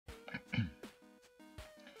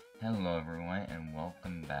Hello everyone and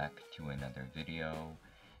welcome back to another video.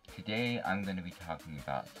 Today I'm going to be talking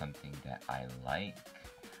about something that I like.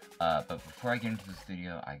 But before I get into this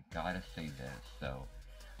video, I gotta say this.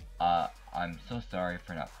 I'm so sorry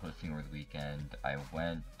for not posting over the weekend. I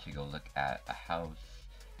went to go look at a house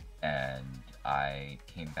and I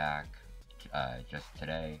came back just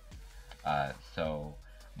today. So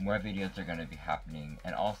more videos are going to be happening,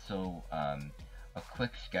 and also a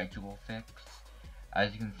quick schedule fix.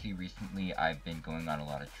 As you can see, recently I've been going on a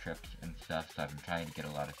lot of trips and stuff, so I've been trying to get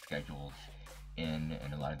a lot of schedules in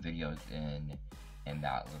and a lot of videos in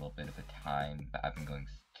that little bit of a time. But I've been going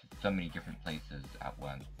to so many different places at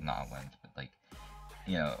once, not at once, but like,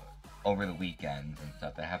 you know, over the weekends and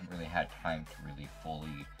stuff. I haven't really had time to really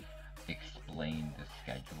fully explain the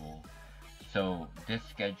schedule. So this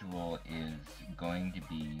schedule is going to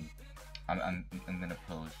be, I'm gonna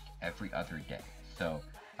post every other day. So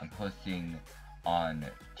I'm posting on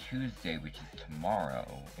Tuesday, which is tomorrow.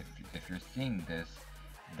 If you're seeing this,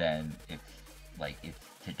 then it's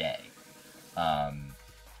today. And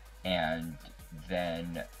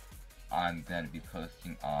then I'm gonna be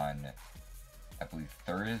posting on, I believe,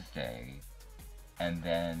 Thursday, and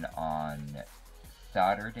then on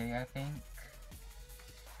Saturday, I think,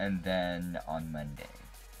 and then on Monday,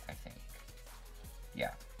 I think.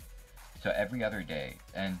 Yeah. So every other day,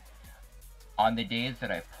 and on the days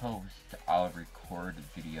that I post, I'll record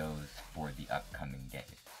videos for the upcoming days.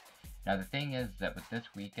 Now the thing is that with this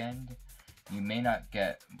weekend, you may not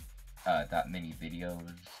get that many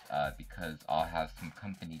videos because I'll have some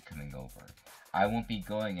company coming over. I won't be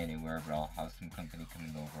going anywhere, but I'll have some company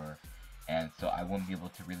coming over, and so I won't be able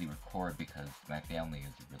to really record because my family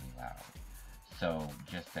is really loud. So,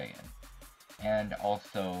 just saying. And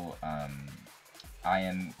also, I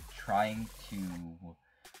am trying to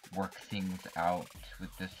work things out with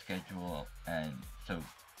this schedule, and so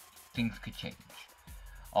things could change.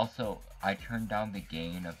 Also, I turned down the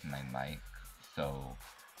gain of my mic, so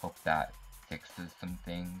hope that fixes some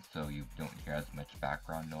things so you don't hear as much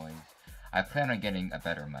background noise. I plan on getting a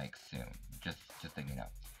better mic soon, just so you know.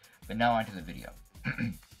 But now onto the video.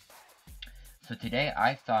 So today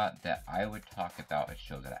I thought that I would talk about a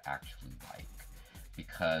show that I actually like,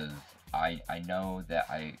 because I know that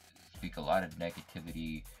I speak a lot of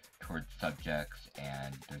negativity towards subjects,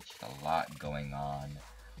 and there's just a lot going on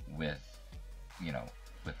with,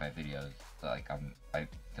 with my videos. Like I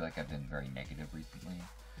feel like I've been very negative recently.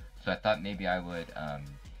 So I thought maybe I would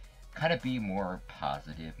kind of be more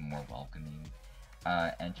positive, more welcoming,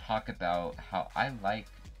 and talk about how I like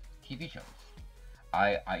TV shows.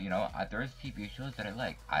 There's TV shows that I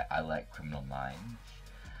like. I like Criminal Minds.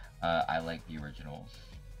 I like the originals,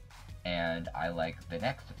 and I like The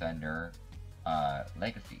Next Offender,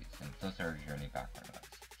 Legacies. And so sorry if you hear any background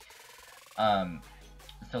noise.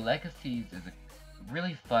 So Legacies is a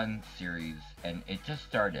really fun series, and it just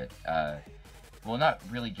started. Well, not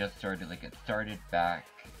really just started. Like, it started back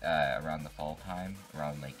around the fall time,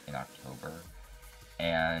 around like in October,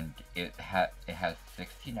 and it has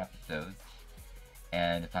 16 episodes.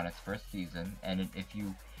 And it's on its first season, and if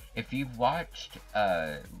you've watched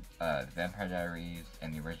Vampire Diaries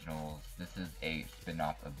and the originals, this is a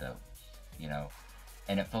spin-off of those,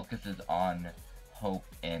 and it focuses on Hope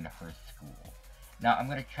in her school. Now, I'm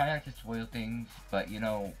gonna try not to spoil things, but you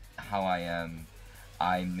know how I am.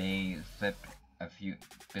 I may slip a few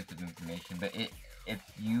bits of information, but if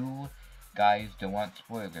you guys don't want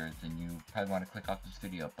spoilers, then you probably want to click off this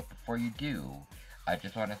video. But before you do, I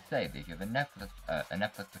just want to say that if you have a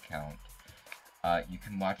Netflix account, you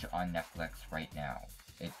can watch it on Netflix right now.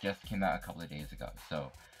 It just came out a couple of days ago,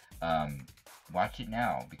 so watch it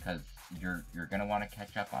now because you're gonna want to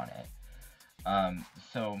catch up on it.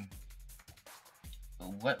 So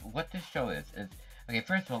what this show is okay.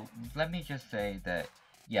 First of all, let me just say that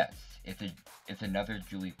yes, it's another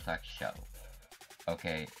Julie Plex show.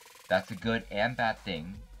 Okay, that's a good and bad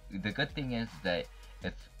thing. The good thing is that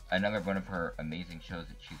it's another one of her amazing shows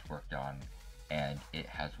that she's worked on, and it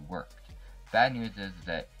has worked. Bad news is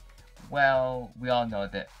that, well, we all know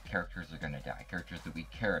that characters are gonna die. Characters that we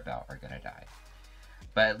care about are gonna die.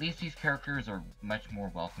 But at least these characters are much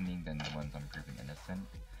more welcoming than the ones on Proven Innocent.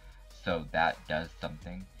 So that does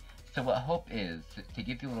something. So what Hope is, to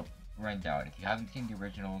give you a little rundown, if you haven't seen the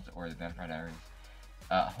originals or the Vampire Diaries,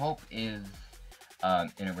 Hope is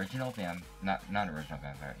an original not original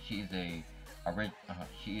vampire. She is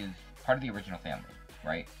part of the original family,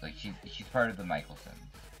 right? Like, she's part of the Michelsons.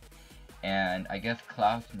 And I guess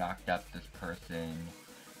Klaus knocked up this person,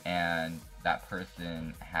 and that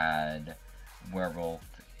person had werewolf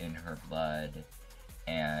in her blood,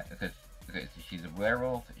 and because so she's a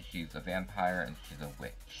werewolf, she's a vampire, and she's a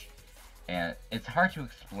witch. and it's hard to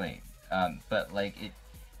explain. But like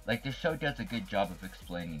the show does a good job of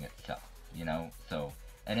explaining itself, you know. So,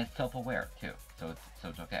 and it's self-aware too, so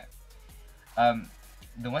it's okay. Um,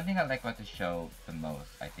 the one thing I like about the show the most,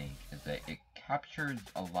 I think, is that it captures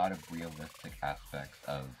a lot of realistic aspects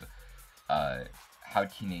of uh, how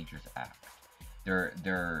teenagers act.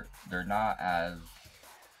 They're not as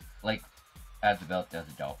like as developed as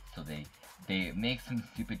adults, so they make some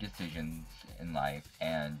stupid decisions in life,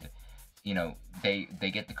 and you know they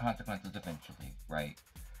get the consequences eventually, right?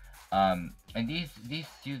 And these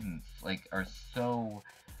students like are so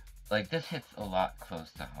like this hits a lot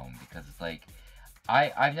close to home because it's like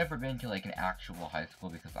I've never been to like an actual high school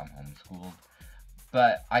because I'm homeschooled,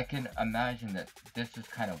 but I can imagine that this is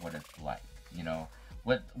kind of what it's like, you know.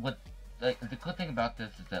 What like the cool thing about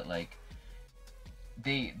this is that like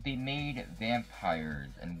they made vampires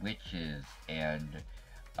and witches and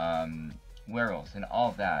werewolves and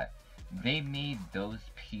all that. They made those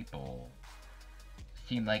people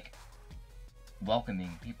seem like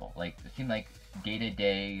welcoming people. Like it seemed like day to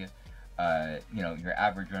day, you know, your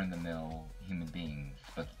average run of the mill human beings.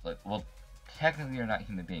 But like, well, technically they're not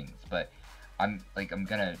human beings. But I'm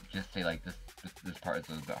gonna just say like this part is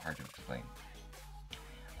a little bit hard to explain.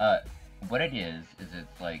 Uh, what it is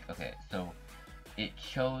it's like okay, so it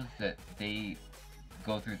shows that they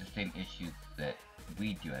go through the same issues that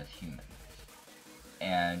we do as humans,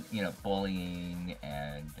 and you know, bullying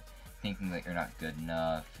and thinking that you're not good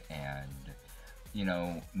enough, and you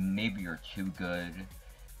know, maybe you're too good,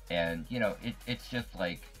 and you know, it's just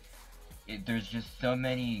like there's just so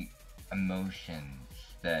many emotions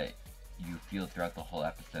that you feel throughout the whole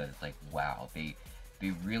episode. It's like wow, they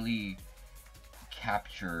really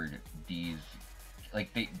captured these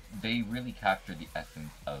like they really captured the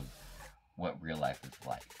essence of what real life is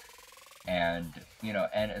like. And you know,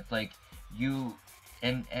 and it's like you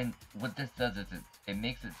and what this does is it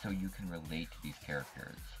makes it so you can relate to these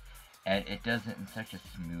characters, and it does it in such a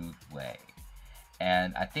smooth way.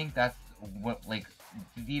 And I think that's what like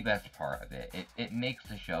the best part of it. It makes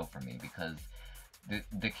the show for me because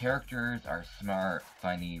the characters are smart,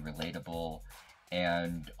 funny, relatable,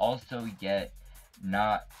 and also yet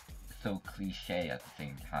not so cliche at the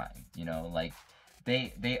same time. You know, like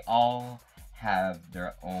they all have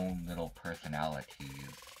their own little personalities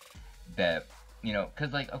that you know,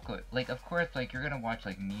 cause like of course like you're gonna watch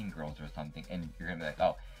like Mean Girls or something, and you're gonna be like,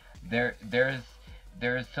 oh,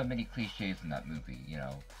 there's so many cliches in that movie. You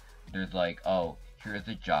know, there's like, oh, here's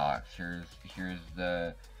the jocks, here's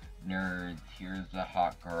the nerds, here's the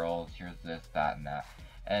hot girls, here's this, that, and that.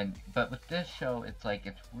 And but with this show, it's like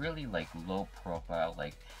it's really like low profile.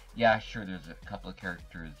 Like, yeah, sure, there's a couple of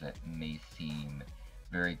characters that may seem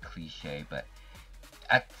very cliche, but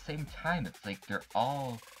at the same time, it's like they're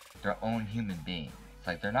all their own human beings. It's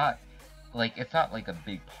like they're not like it's not like a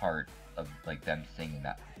big part of like them singing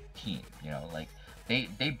that team. You know, like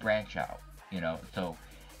they branch out. You know, so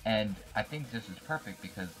and I think this is perfect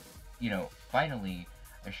because you know finally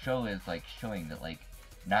a show is like showing that like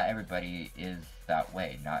not everybody is that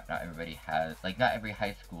way. Not everybody has like not every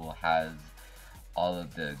high school has all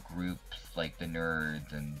of the groups like the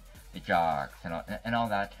nerds and the jocks and all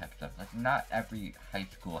that type of stuff. Like not every high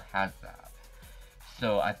school has that.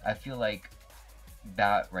 So I feel like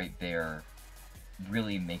that right there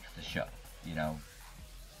really makes the show. You know.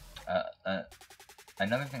 Uh, uh,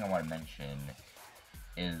 Another thing I want to mention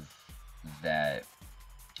is that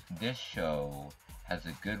this show has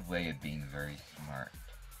a good way of being very smart.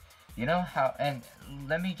 You know how, and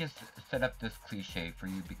let me just set up this cliche for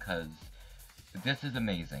you because this is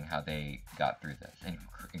amazing how they got through this. And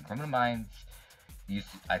in Criminal Minds,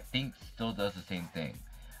 I think still does the same thing,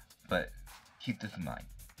 but keep this in mind.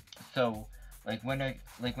 So, when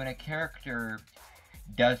a character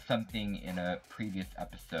does something in a previous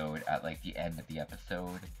episode at like the end of the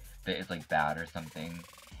episode that is like bad or something,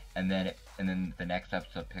 and then the next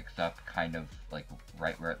episode picks up kind of like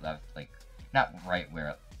right where it left, like not right where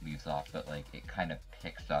it leaves off, but like it kind of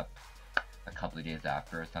picks up a couple of days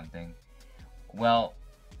after or something. Well,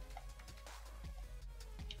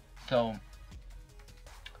 so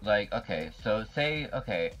like okay, so say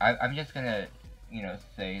okay, I'm just gonna you know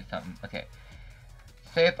say something. Okay,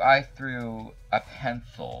 say if I threw a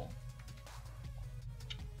pencil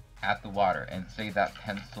at the water and say that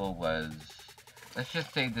pencil was, let's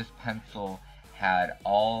just say this pencil had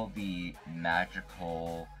all the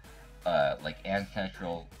magical like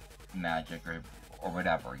ancestral magic or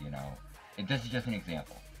whatever, you know. This is just an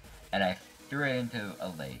example. And I threw it into a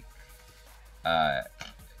lake.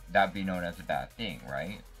 That'd be known as a bad thing,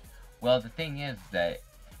 right? Well, the thing is that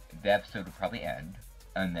the episode would probably end,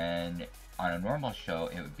 and then on a normal show,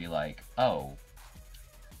 it would be like, oh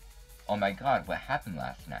my god, what happened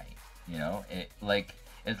last night? You know, it's like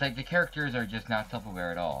the characters are just not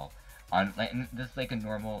self-aware at all. On like this is like a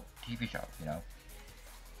normal TV show, you know,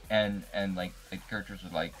 and like the characters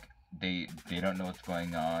are like they don't know what's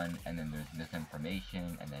going on, and then there's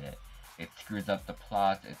misinformation, and then it screws up the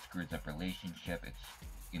plot, it screws up relationship, it's,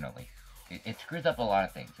 you know, like it screws up a lot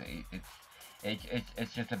of things.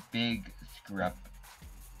 It's just a big screw up,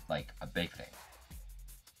 like a big thing.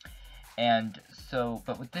 And so,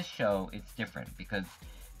 but with this show, it's different because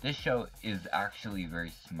this show is actually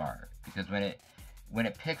very smart, because when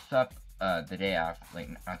it picks up the day after, like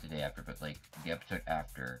not the day after, but like the episode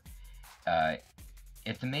after, uh,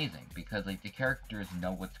 it's amazing because like the characters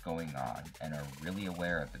know what's going on and are really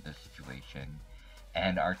aware of the situation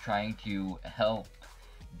and are trying to help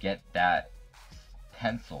get that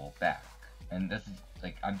pencil back. And this is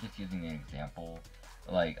like, I'm just using an example.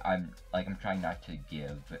 I'm trying not to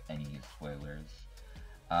give any spoilers.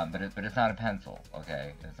 But it's not a pencil,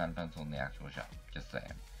 okay? It's not a pencil in the actual show. Just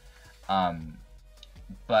saying.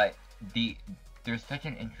 But there's such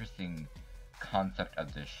an interesting concept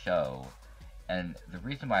of this show, and the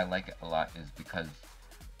reason why I like it a lot is because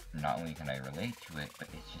not only can I relate to it, but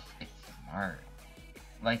it's smart.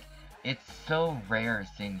 Like, it's so rare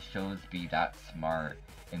seeing shows be that smart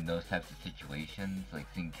in those types of situations, like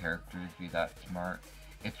seeing characters be that smart.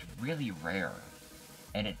 It's really rare,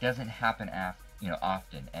 and it doesn't happen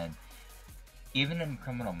often. And even in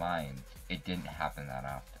Criminal Minds, it didn't happen that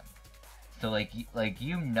often. So like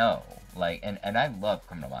and I love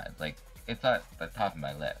Criminal Minds. Like, it's at the top of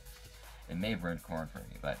my list. It may have ruined Corn for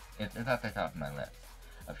me, but it's at the top of my list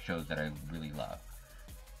of shows that I really love.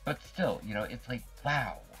 But still, you know, it's like,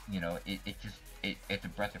 wow, you know, it's a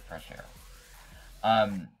breath of fresh air.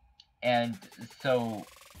 And so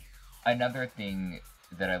another thing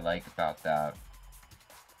that I like about that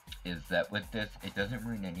is that with this, it doesn't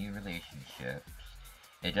ruin any relationships.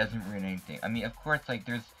 It doesn't ruin anything. I mean, of course, like,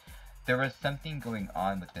 there was something going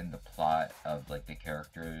on within the plot of, like, the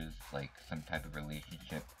characters, like, some type of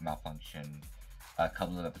relationship malfunction a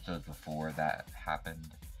couple of episodes before that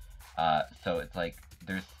happened. So it's like,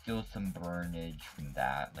 there's still some burnage from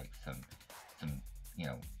that, like, some, you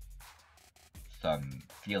know, some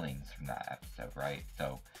feelings from that episode, right?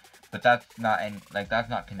 So, but that's not, that's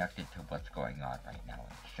not connected to what's going on right now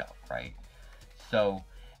in the show, right? So,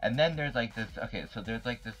 and then there's like this, okay, so there's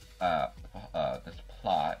like this, this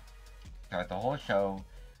plot throughout the whole show.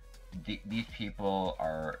 These people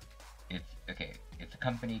are, it's a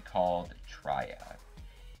company called Triad,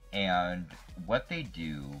 and what they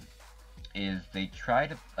do is they try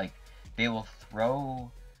to, like, they will throw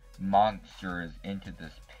monsters into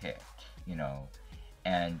this pit, you know,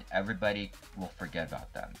 and everybody will forget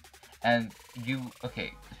about them. And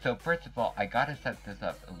okay, so first of all, I gotta set this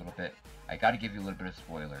up a little bit. I gotta give you a little bit of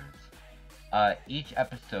spoilers. Each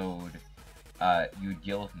episode, you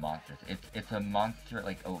deal with monsters. It's a monster,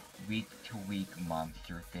 like a week-to-week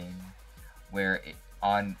monster thing, where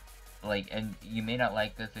and you may not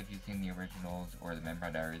like this if you've seen the originals or the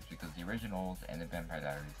Vampire Diaries, because the originals and the Vampire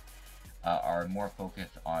Diaries are more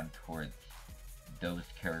focused on towards those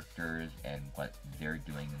characters and what they're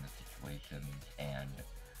doing in the situations, and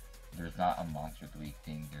there's not a monster of the week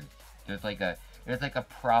thing. There's like a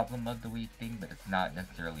problem of the week thing, but it's not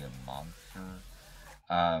necessarily a monster.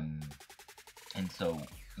 And so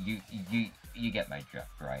you get my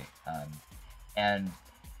drift, right? And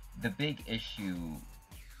the big issue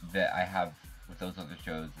that I have with those other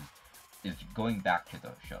shows is going back to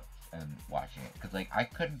those shows and watching it, because like I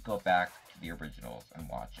couldn't go back to the originals and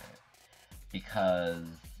watch it because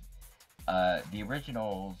the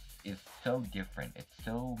originals is so different. It's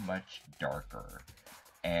so much darker,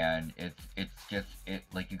 and it's just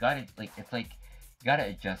like you gotta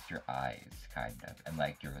adjust your eyes kind of, and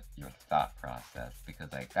like your thought process,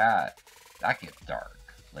 because like that gets dark.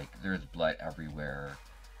 Like there's blood everywhere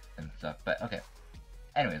and stuff. But okay.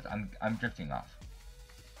 Anyways, I'm drifting off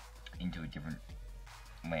into a different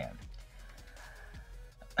land.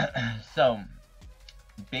 So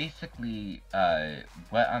basically,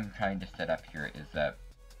 what I'm trying to set up here is that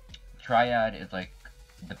Triad is like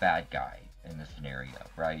the bad guy in the scenario,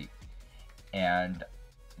 right? And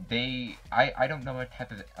I don't know what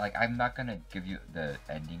type of, like, I'm not gonna give you the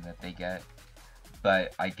ending that they get,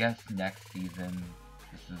 but I guess next season,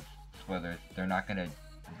 this is spoilers, they're not gonna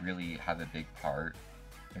really have a big part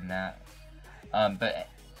in that. But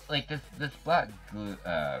like this black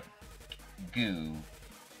goo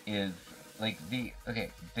is like the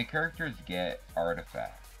characters get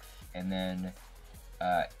artifacts, and then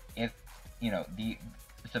if you know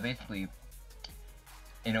so basically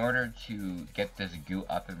in order to get this goo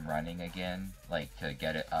up and running again, like to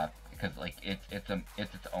get it up, because like it's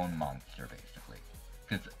its own monster basically,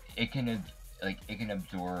 because it can it can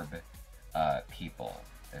absorb people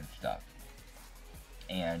and stuff,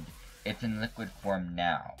 and it's in liquid form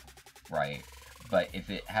now, right? But if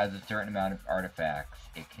it has a certain amount of artifacts,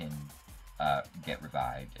 it can get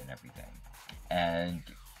revived and everything, and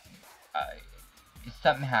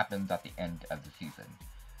something happens at the end of the season.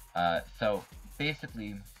 So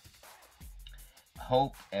basically,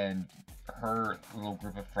 Hope and her little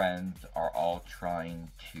group of friends are all trying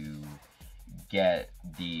to get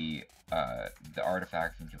the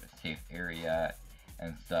artifacts into a safe area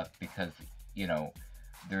and stuff, because you know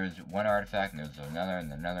there's one artifact and there's another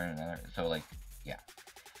and another and another. So like, yeah.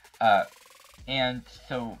 And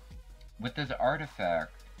so with this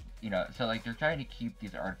artifact, so like they're trying to keep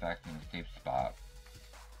these artifacts in a safe spot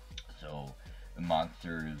so the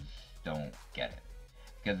monsters don't get it.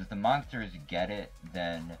 Because if the monsters get it,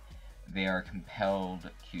 then they are compelled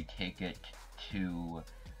to take it to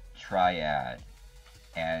Triad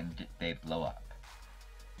and they blow up.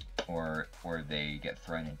 Or they get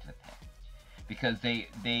thrown into the pit. Because they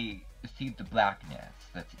see the blackness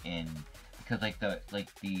that's in, because like the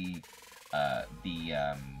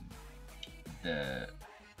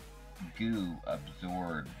goo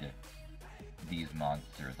absorbed these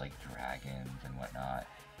monsters like dragons and whatnot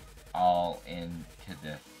all into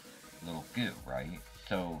this little goo, right?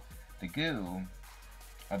 So the goo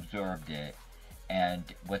absorbed it, and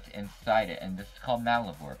what's inside it, and this is called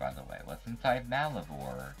Malivore, by the way, what's inside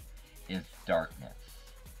Malivore is darkness.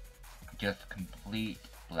 Just complete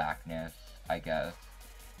blackness, I guess,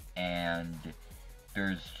 and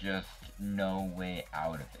there's just no way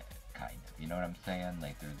out of it, kind of, you know what I'm saying?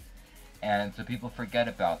 Like, and so people forget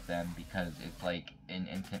about them because it's like an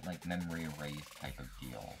instant, like, memory erase type of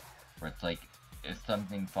deal, where it's like, if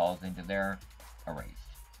something falls into there, erased.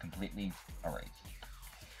 Completely erased.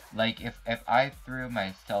 Like, if I threw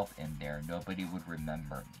myself in there, nobody would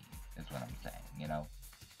remember me, is what I'm saying, you know?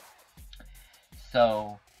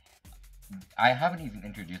 So, I haven't even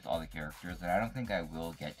introduced all the characters, and I don't think I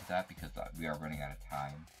will get to that because we are running out of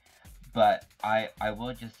time. But I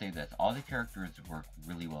will just say this, all the characters work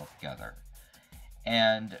really well together.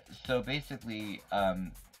 And so basically,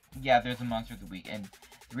 yeah, there's a monster of the week, and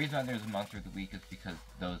the reason why there's a monster of the week is because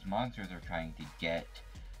those monsters are trying to get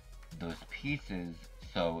those pieces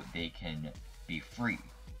so they can be free,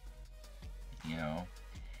 you know?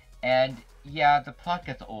 And yeah, the plot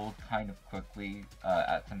gets old kind of quickly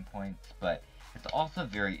at some points, but it's also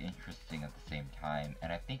very interesting at the same time,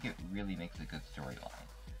 and I think it really makes a good storyline.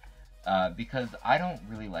 Because I don't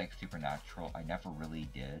really like Supernatural, I never really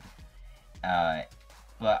did,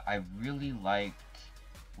 but I really liked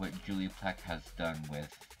what Julie Plec has done with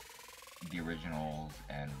the originals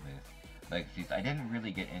and with Legacies. I didn't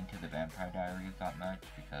really get into the Vampire Diaries that much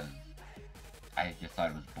because I just thought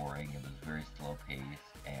it was boring, it was very slow paced,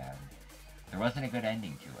 and there wasn't a good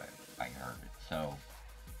ending to it, I heard. So,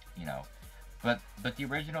 you know, but the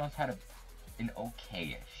originals had an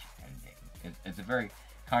okay-ish ending. It's a very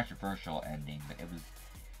controversial ending, but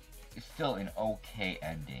it's still an okay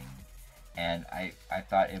ending, and I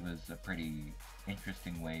thought it was a pretty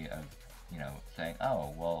interesting way of, you know, saying,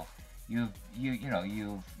 oh, well, you've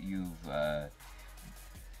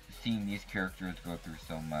seen these characters go through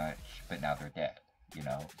so much, but now they're dead, you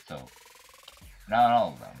know, so, not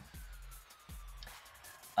all of them.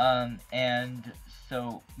 And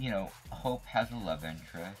so, you know, Hope has a love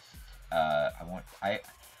interest.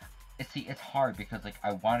 See, it's hard because, like,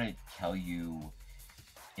 I want to tell you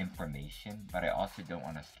information, but I also don't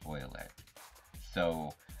want to spoil it.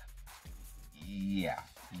 So, yeah,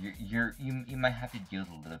 you might have to deal with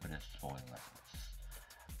a little bit of spoilers.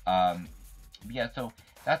 Yeah, so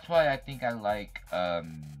that's why I think I like,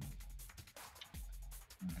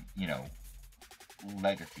 you know,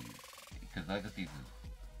 Legacies, because Legacies is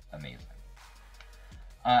amazing.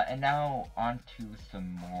 And now on to some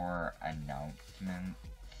more announcements.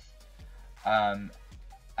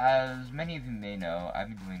 As many of you may know, I've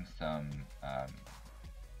been doing some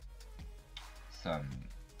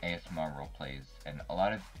ASMR roleplays, and a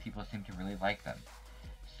lot of people seem to really like them.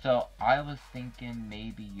 So I was thinking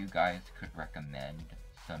maybe you guys could recommend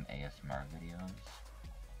some ASMR videos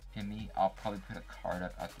to me. I'll probably put a card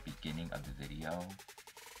up at the beginning of the video,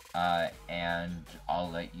 and I'll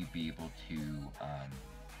let you be able to,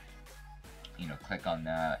 you know, click on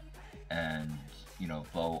that, and, you know,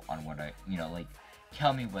 vote on what I, you know, like,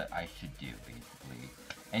 tell me what I should do, basically.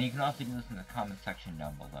 And you can also do this in the comment section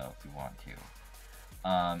down below if you want to.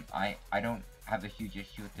 I don't have a huge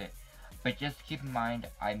issue with it. But just keep in mind,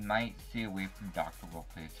 I might stay away from Dr.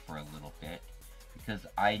 Roleplays for a little bit, because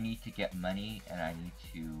I need to get money, and I need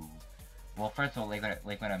to, well, first of all, like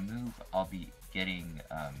when I move, I'll be getting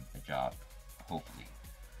a job, hopefully.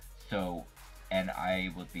 So, and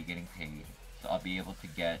I will be getting paid, so I'll be able to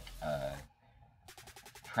get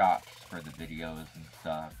props for the videos and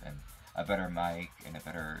stuff, and a better mic, and a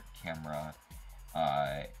better camera,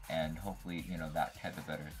 and hopefully, you know, that type of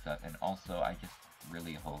better stuff. And also, I just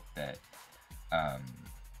really hope that,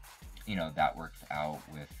 you know, that works out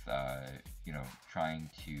with, you know, trying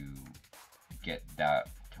to get that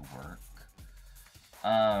to work.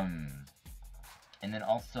 And then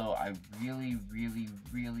also, I really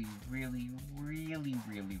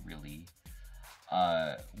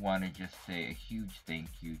want to just say a huge thank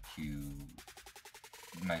you to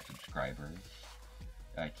my subscribers,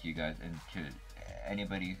 to you guys, and to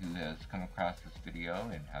anybody who has come across this video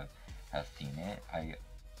and has seen it. I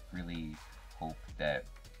really hope that,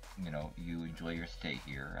 you know, you enjoy your stay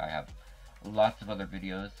here. I have lots of other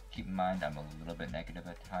videos. Keep in mind, I'm a little bit negative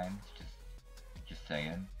at times, just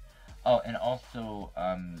saying. Oh, and also,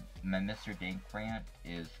 my Mr. Dank rant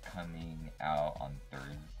is coming out on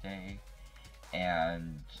Thursday,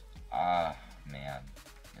 and, man,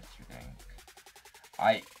 Mr. Dank.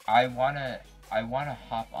 I wanna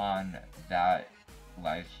hop on that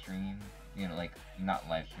live stream, you know, like, not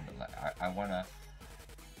live stream, but I wanna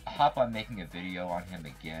hop on making a video on him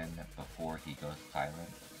again before he goes silent,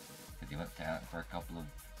 because he went silent for a couple of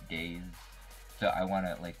days. So I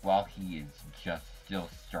wanna, like, while he is just still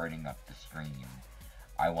starting up the stream,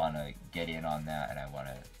 I wanna get in on that, and I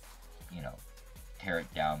wanna, you know, tear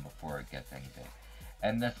it down before it gets anything.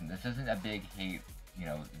 And listen, this isn't a big hate, you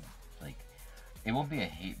know, like, it won't be a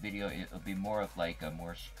hate video, it'll be more of, like, a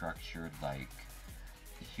more structured, like,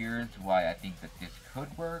 here's why I think that this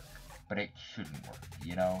could work, but it shouldn't work,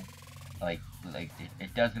 you know? Like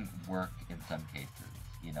it doesn't work in some cases,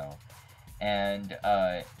 you know? And,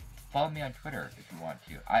 follow me on Twitter if you want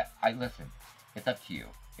to. I listen, it's up to you.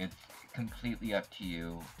 It's completely up to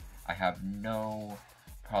you. I have no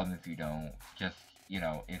problem if you don't. Just, you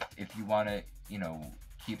know, if you want to, you know,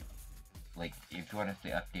 keep, like, if you want to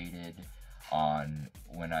stay updated on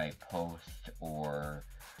when I post, or,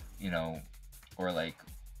 you know, or, like,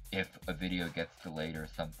 if a video gets delayed or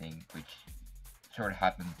something, which sort of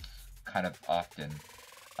happens kind of often,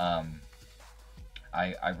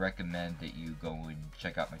 I recommend that you go and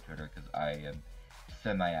check out my Twitter, because I am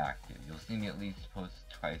semi-active. You'll see me at least post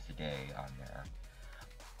twice a day on there.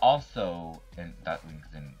 Also, and that link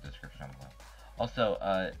is in the description below. Also,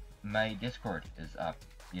 my Discord is up.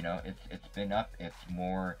 You know, it's been up. It's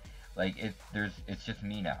more like it's just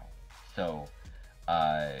me now. So,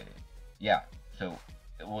 yeah. So,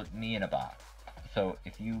 well, me and a bot. So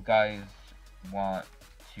if you guys want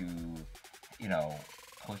to, you know,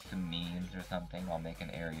 post some memes or something, I'll make an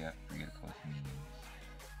area for you to post memes.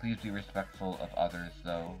 Please be respectful of others,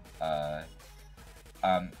 though.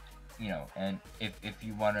 You know, and if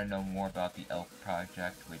you want to know more about the Elf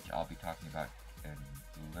project, which I'll be talking about in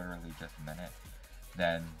literally just a minute,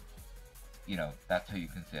 then, you know, that's how you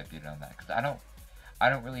can stay updated on that. Because I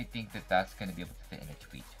don't really think that that's going to be able to fit in a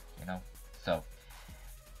tweet, you know?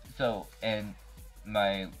 So, and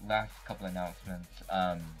my last couple announcements,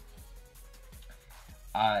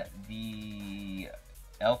 the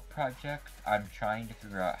Elf project, I'm trying to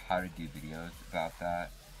figure out how to do videos about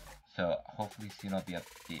that. So hopefully soon I'll be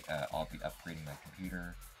upgrading my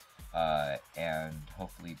computer, and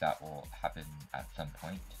hopefully that will happen at some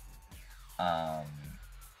point.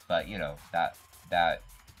 But you know, that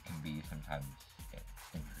can be sometimes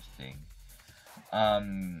interesting.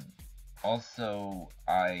 Also,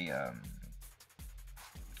 I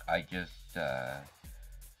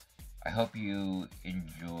hope you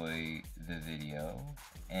enjoy the video,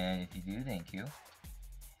 and if you do, thank you.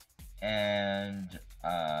 And,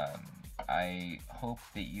 I hope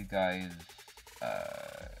that you guys,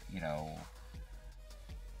 you know,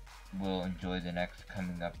 will enjoy the next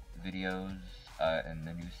coming up videos, and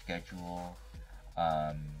the new schedule.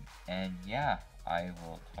 And yeah, I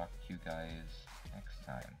will talk to you guys next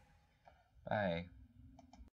time. Bye.